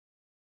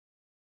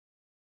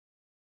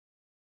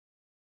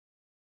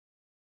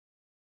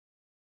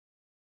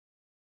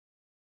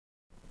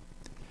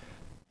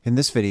In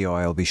this video,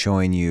 I'll be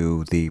showing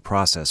you the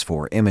process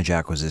for image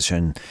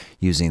acquisition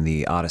using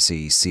the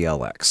Odyssey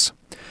CLx.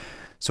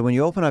 So when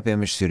you open up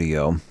Image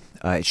Studio,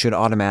 it should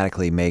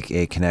automatically make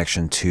a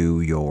connection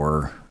to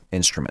your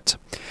instrument.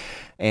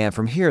 And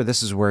from here,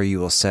 this is where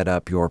you will set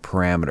up your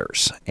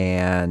parameters.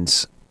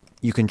 And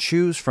you can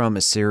choose from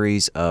a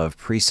series of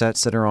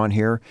presets that are on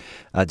here,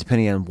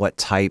 depending on what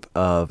type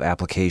of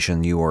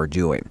application you are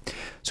doing.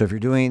 So if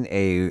you're doing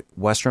a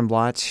Western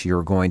blot,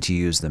 you're going to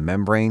use the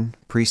membrane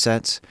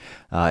presets.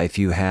 If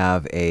you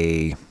have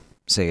a,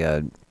 say,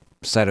 a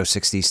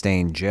Cyto60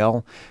 stain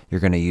gel, you're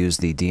going to use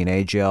the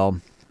DNA gel.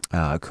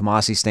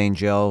 Kumasi stain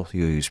gel,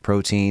 you use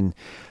protein.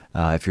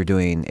 If you're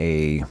doing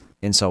a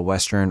in-cell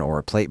Western or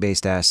a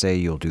plate-based assay,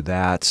 you'll do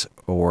that,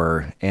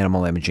 or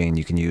animal imaging,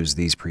 you can use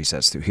these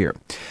presets through here.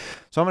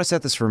 So I'm going to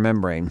set this for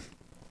membrane.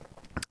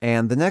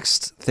 And the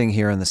next thing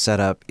here in the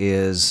setup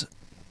is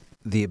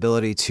the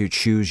ability to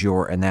choose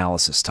your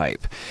analysis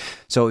type.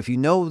 So if you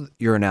know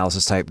your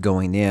analysis type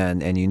going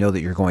in and you know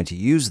that you're going to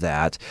use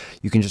that,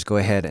 you can just go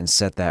ahead and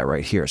set that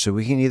right here. So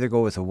we can either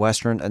go with a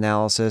Western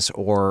analysis,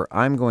 or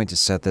I'm going to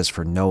set this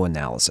for no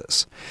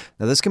analysis.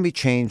 Now this can be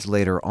changed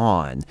later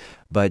on,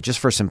 but just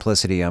for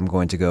simplicity, I'm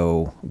going to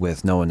go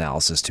with no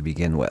analysis to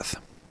begin with.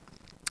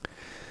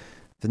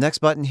 The next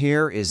button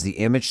here is the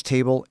image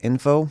table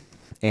info.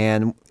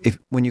 And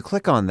when you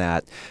click on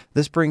that,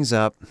 this brings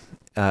up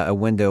a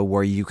window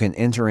where you can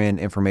enter in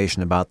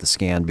information about the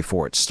scan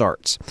before it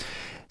starts.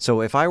 So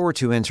if I were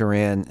to enter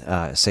in,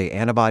 say,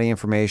 antibody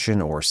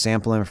information or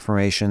sample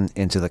information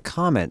into the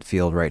comment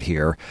field right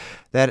here,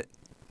 that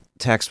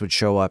text would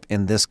show up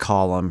in this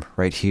column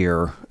right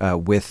here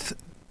with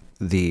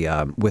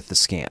the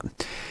scan.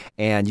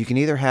 And you can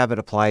either have it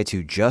apply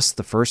to just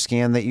the first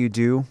scan that you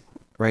do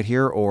right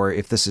here, or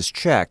if this is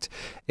checked,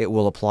 it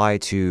will apply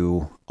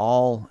to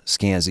all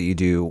scans that you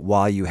do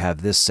while you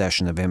have this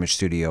session of Image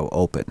Studio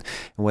open.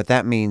 And what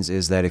that means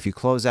is that if you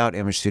close out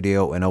Image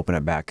Studio and open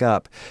it back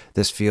up,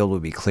 this field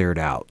will be cleared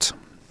out.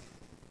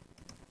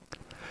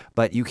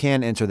 But you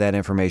can enter that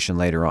information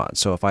later on.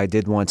 So if I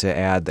did want to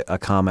add a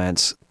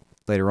comment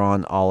later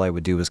on, all I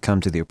would do is come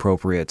to the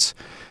appropriate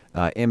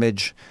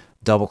image,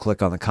 double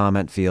click on the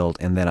comment field,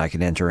 and then I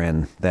can enter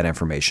in that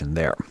information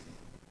there.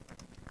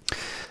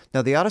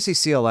 Now, the Odyssey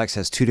CLx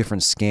has two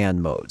different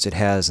scan modes. It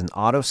has an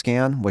auto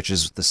scan, which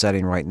is the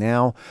setting right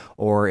now,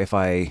 or if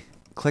I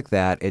click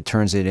that, it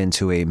turns it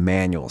into a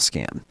manual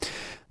scan.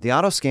 The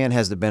auto scan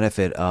has the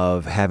benefit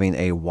of having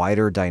a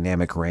wider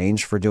dynamic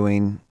range for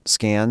doing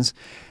scans.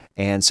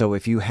 And so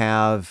if you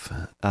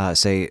have,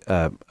 say,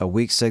 a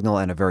weak signal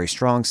and a very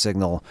strong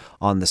signal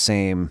on the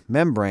same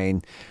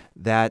membrane,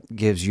 that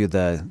gives you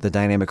the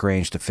dynamic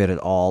range to fit it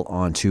all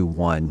onto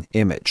one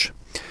image.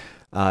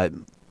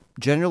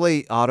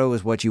 Generally, auto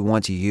is what you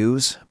want to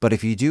use, but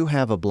if you do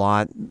have a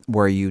blot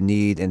where you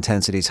need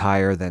intensities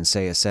higher than,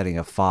 say, a setting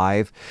of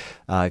 5,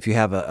 if you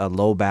have a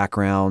low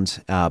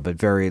background but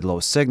very low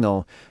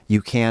signal,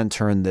 you can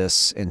turn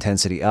this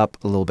intensity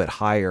up a little bit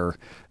higher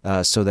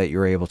so that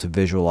you're able to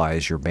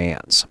visualize your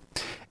bands.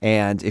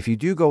 And if you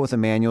do go with a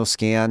manual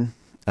scan,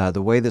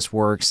 the way this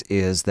works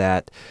is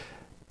that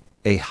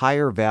a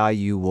higher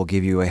value will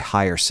give you a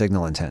higher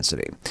signal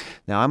intensity.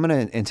 Now I'm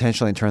going to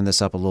intentionally turn this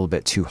up a little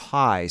bit too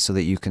high so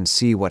that you can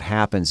see what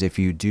happens if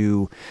you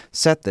do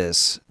set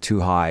this too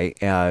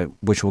high,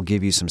 which will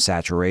give you some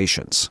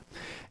saturations.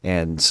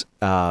 And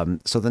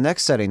so the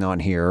next setting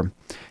on here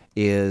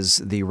is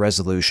the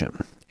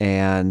resolution.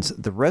 And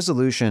the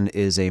resolution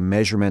is a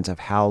measurement of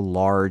how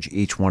large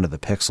each one of the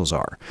pixels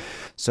are.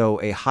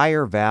 So a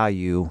higher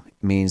value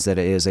means that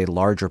it is a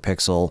larger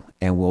pixel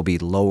and will be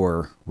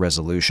lower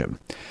resolution.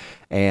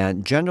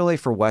 And generally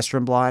for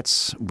Western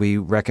blots, we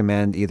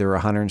recommend either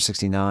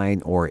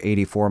 169 or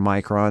 84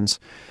 microns.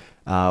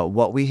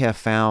 What we have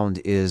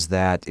found is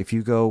that if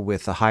you go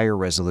with the higher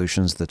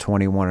resolutions, the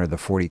 21 or the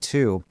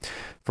 42,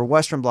 for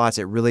Western blots,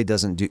 it really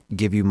doesn't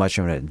give you much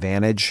of an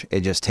advantage.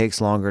 It just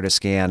takes longer to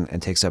scan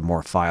and takes up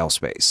more file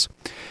space.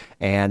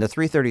 And a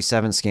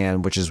 337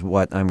 scan, which is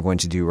what I'm going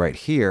to do right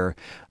here,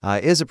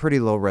 is a pretty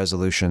low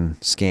resolution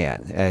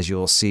scan. As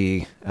you'll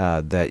see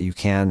that you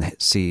can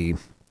see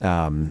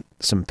some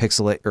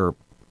pixelate or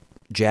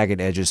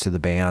jagged edges to the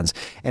bands,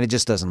 and it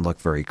just doesn't look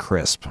very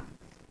crisp.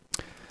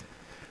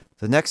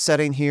 The next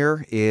setting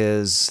here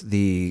is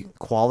the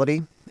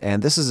quality,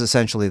 and this is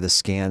essentially the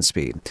scan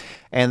speed.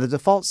 And the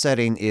default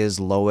setting is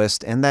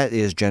lowest, and that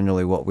is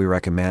generally what we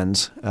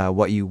recommend.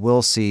 What you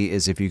will see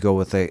is if you go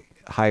with a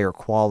higher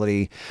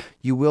quality,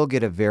 you will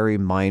get a very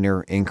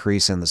minor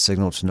increase in the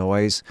signal to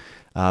noise,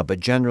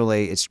 but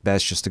generally it's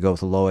best just to go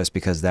with the lowest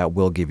because that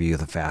will give you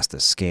the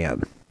fastest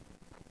scan.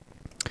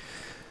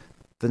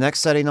 The next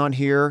setting on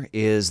here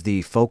is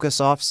the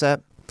focus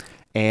offset.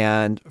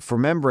 And for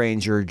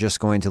membranes, you're just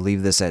going to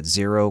leave this at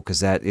 0 because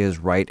that is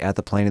right at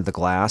the plane of the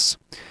glass.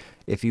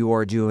 If you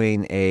are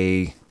doing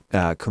a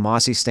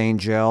Kumasi stain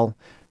gel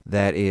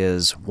that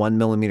is 1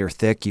 millimeter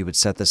thick, you would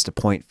set this to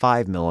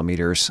 0.5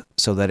 millimeters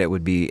so that it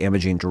would be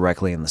imaging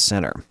directly in the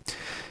center.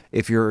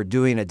 If you're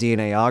doing a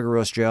DNA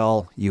agarose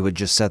gel, you would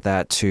just set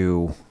that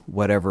to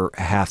whatever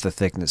half the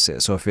thickness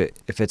is. So if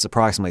it's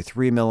approximately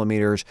 3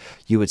 millimeters,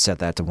 you would set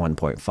that to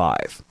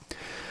 1.5.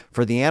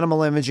 For the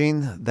animal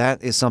imaging,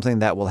 that is something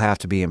that will have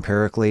to be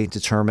empirically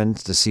determined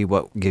to see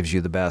what gives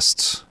you the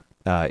best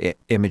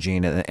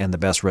imaging and the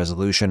best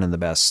resolution and the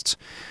best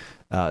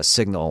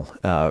signal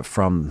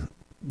from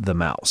the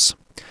mouse.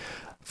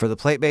 For the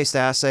plate-based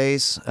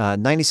assays,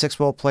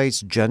 96-well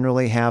plates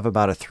generally have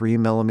about a 3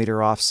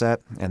 millimeter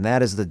offset, and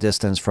that is the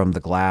distance from the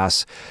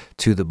glass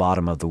to the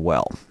bottom of the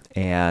well.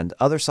 And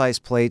other size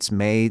plates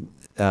may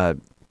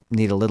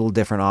need a little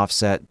different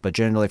offset, but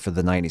generally for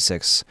the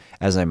 96,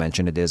 as I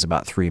mentioned, it is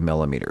about 3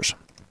 millimeters.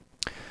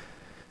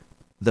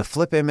 The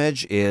flip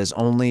image is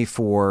only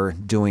for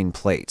doing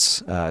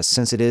plates.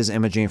 Since it is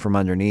imaging from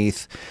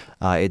underneath,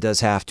 it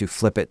does have to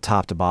flip it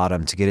top to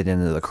bottom to get it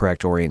into the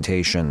correct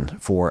orientation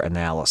for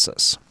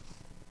analysis.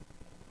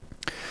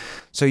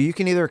 So you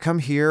can either come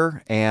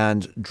here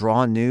and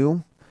draw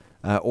new,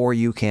 or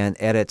you can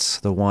edit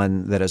the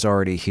one that is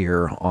already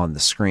here on the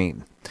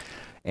screen.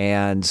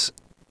 And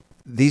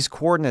these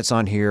coordinates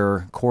on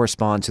here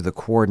correspond to the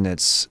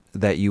coordinates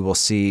that you will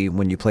see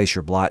when you place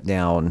your blot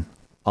down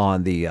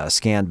on the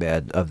scan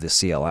bed of the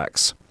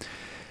CLx.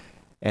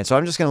 And so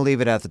I'm just going to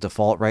leave it at the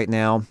default right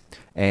now.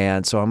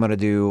 And so I'm going to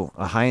do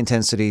a high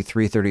intensity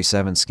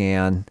 337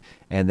 scan,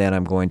 and then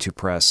I'm going to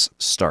press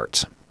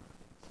start.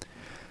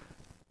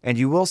 And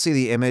you will see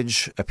the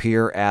image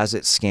appear as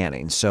it's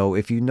scanning. So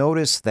if you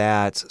notice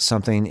that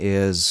something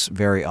is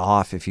very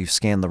off, if you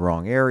scan the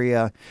wrong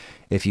area,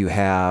 if you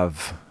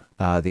have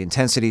the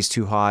intensity is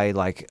too high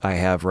like I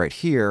have right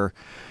here,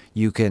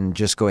 you can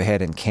just go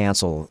ahead and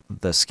cancel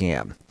the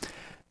scan.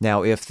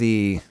 Now, if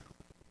the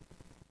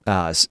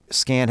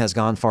scan has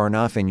gone far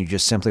enough and you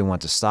just simply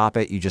want to stop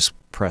it, you just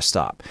press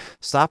stop.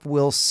 Stop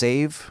will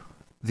save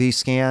the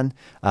scan.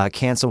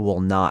 Cancel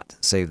will not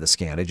save the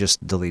scan. It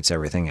just deletes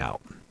everything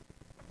out.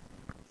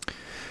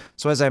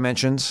 So as I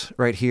mentioned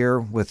right here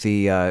with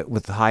the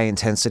high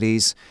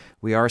intensities,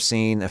 we are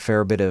seeing a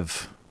fair bit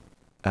of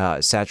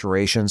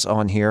saturations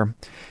on here.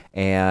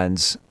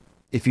 And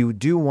if you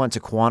do want to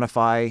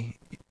quantify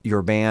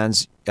your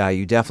bands,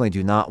 you definitely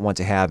do not want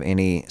to have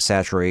any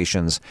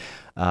saturations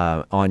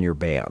on your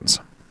bands.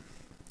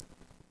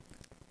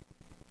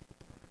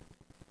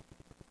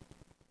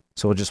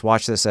 So we'll just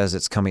watch this as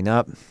it's coming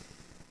up.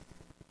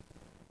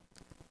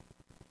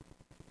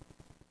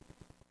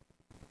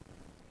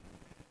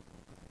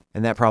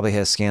 And that probably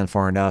has scanned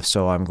far enough,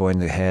 so I'm going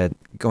to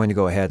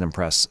go ahead and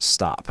press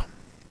stop.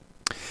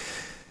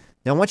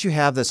 Now, once you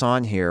have this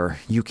on here,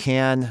 you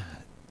can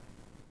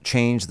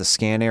change the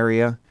scan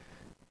area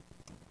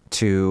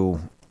to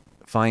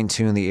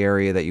fine-tune the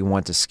area that you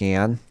want to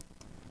scan.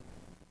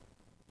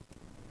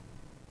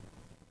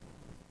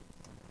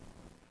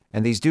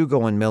 And these do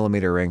go in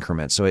millimeter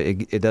increments, so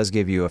it does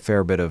give you a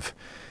fair bit of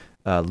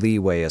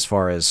leeway as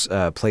far as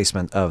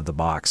placement of the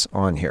box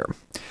on here.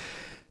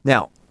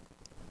 Now,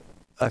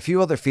 a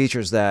few other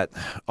features that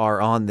are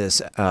on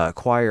this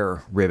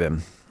Acquire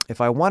ribbon.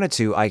 If I wanted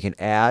to, I can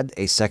add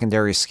a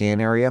secondary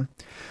scan area.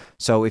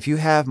 So if you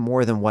have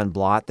more than one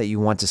blot that you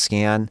want to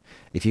scan,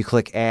 if you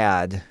click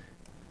add,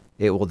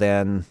 it will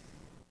then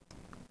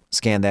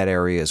scan that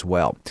area as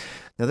well.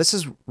 Now this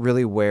is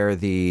really where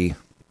the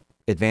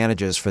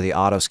advantages for the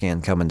auto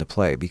scan come into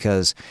play,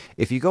 because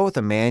if you go with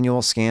a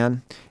manual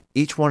scan,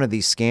 each one of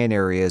these scan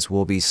areas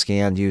will be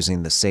scanned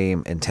using the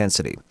same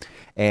intensity.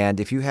 And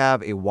if you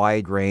have a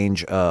wide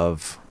range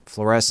of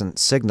fluorescent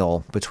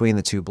signal between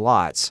the two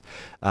blots,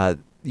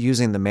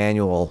 using the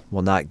manual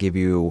will not give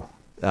you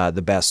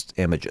the best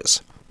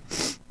images.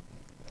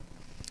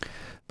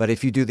 But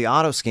if you do the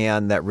auto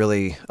scan, that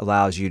really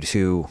allows you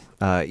to,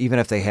 even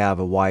if they have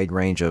a wide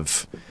range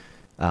of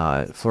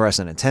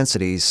fluorescent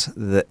intensities,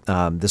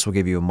 this will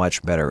give you a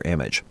much better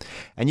image.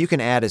 And you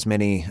can add as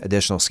many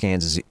additional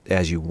scans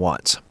as you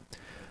want.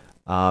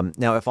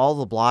 Now, if all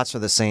the blots are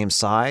the same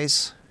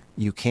size,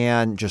 you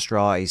can just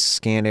draw a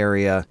scan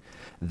area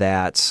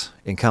that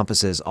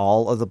encompasses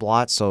all of the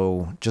blots.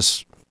 So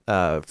just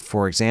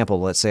for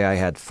example, let's say I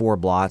had 4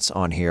 blots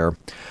on here.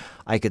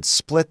 I could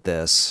split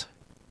this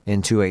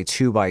into a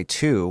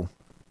 2x2,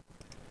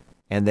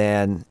 and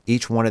then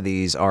each one of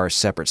these are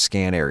separate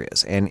scan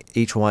areas, and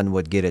each one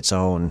would get its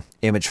own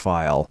image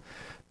file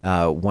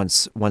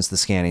once the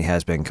scanning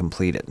has been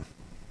completed.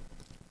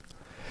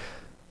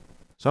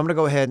 So I'm going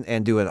to go ahead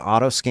and do an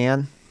auto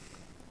scan,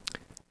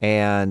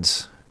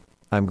 and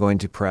I'm going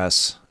to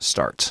press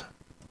start.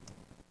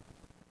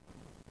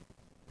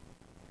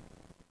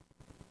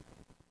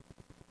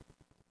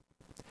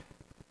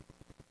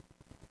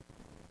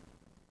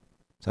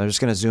 So I'm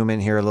just going to zoom in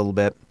here a little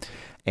bit,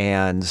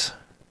 and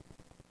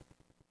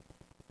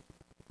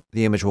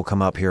the image will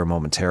come up here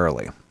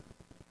momentarily.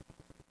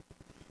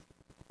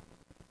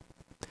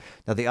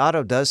 Now the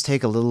auto does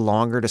take a little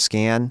longer to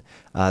scan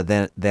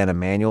than a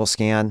manual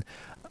scan,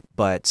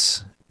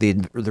 but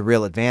the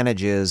real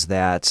advantage is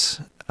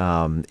that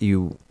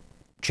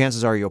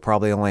chances are you'll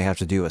probably only have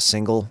to do a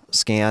single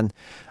scan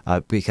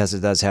because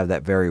it does have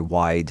that very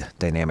wide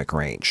dynamic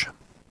range.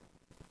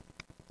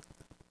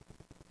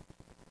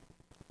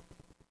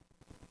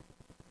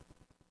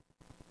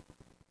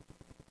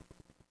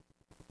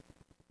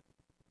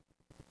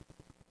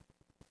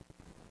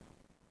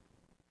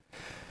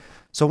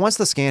 So once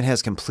the scan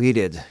has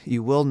completed,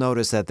 you will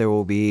notice that there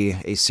will be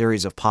a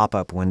series of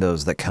pop-up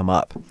windows that come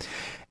up.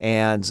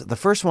 And the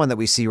first one that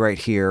we see right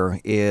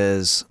here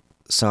is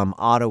some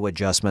auto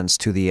adjustments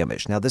to the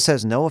image. Now, this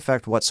has no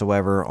effect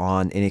whatsoever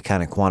on any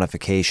kind of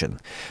quantification.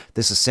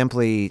 This is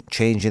simply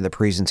changing the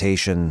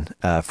presentation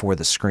for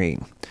the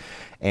screen.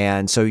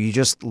 And so you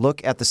just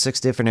look at the 6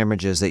 different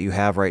images that you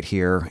have right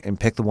here and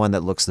pick the one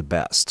that looks the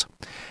best.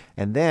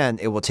 And then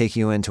it will take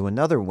you into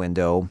another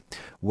window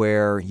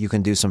where you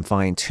can do some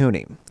fine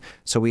tuning.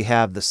 So we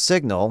have the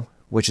signal,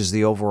 which is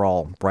the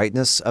overall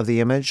brightness of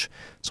the image.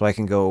 So I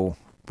can go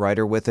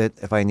brighter with it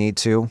if I need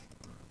to.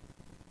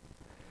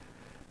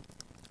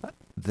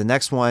 The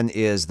next one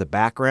is the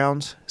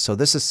background. So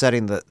this is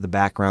setting the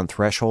background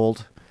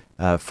threshold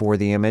for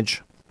the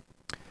image.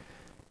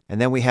 And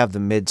then we have the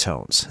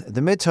midtones.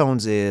 The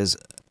midtones is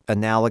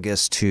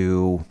analogous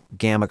to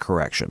gamma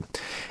correction.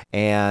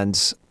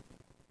 And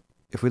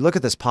if we look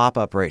at this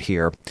pop-up right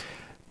here,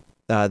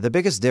 the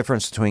biggest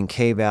difference between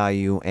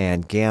k-value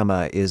and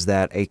gamma is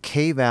that a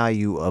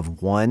k-value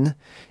of 1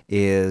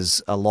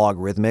 is a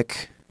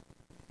logarithmic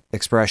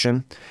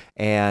expression,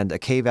 and a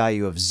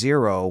k-value of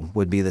 0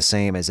 would be the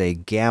same as a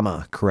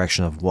gamma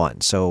correction of 1.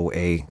 So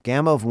a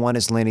gamma of 1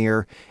 is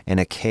linear, and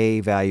a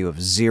k-value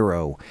of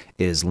 0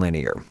 is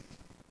linear.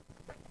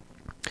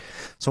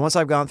 So once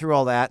I've gone through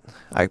all that,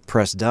 I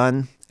press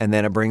done, and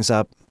then it brings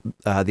up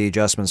the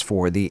adjustments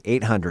for the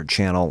 800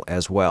 channel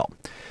as well.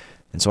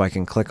 And so I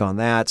can click on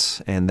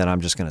that, and then I'm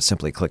just going to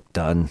simply click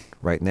done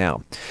right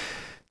now.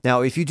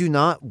 Now, if you do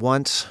not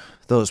want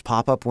those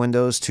pop-up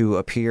windows to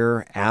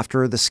appear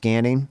after the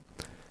scanning,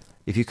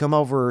 if you come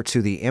over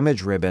to the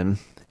image ribbon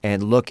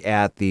and look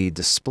at the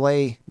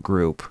display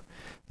group,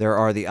 there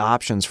are the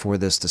options for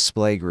this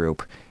display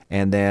group,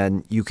 and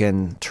then you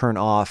can turn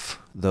off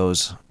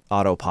those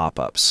auto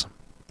pop-ups.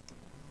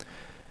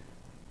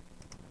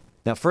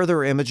 Now,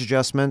 further image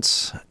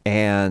adjustments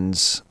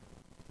and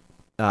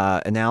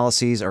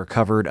analyses are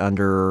covered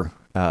under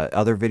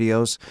other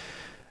videos.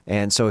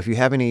 And so if you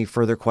have any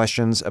further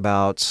questions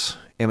about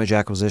image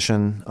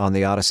acquisition on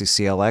the Odyssey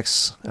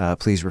CLx,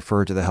 please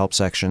refer to the help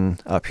section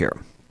up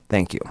here.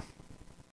 Thank you.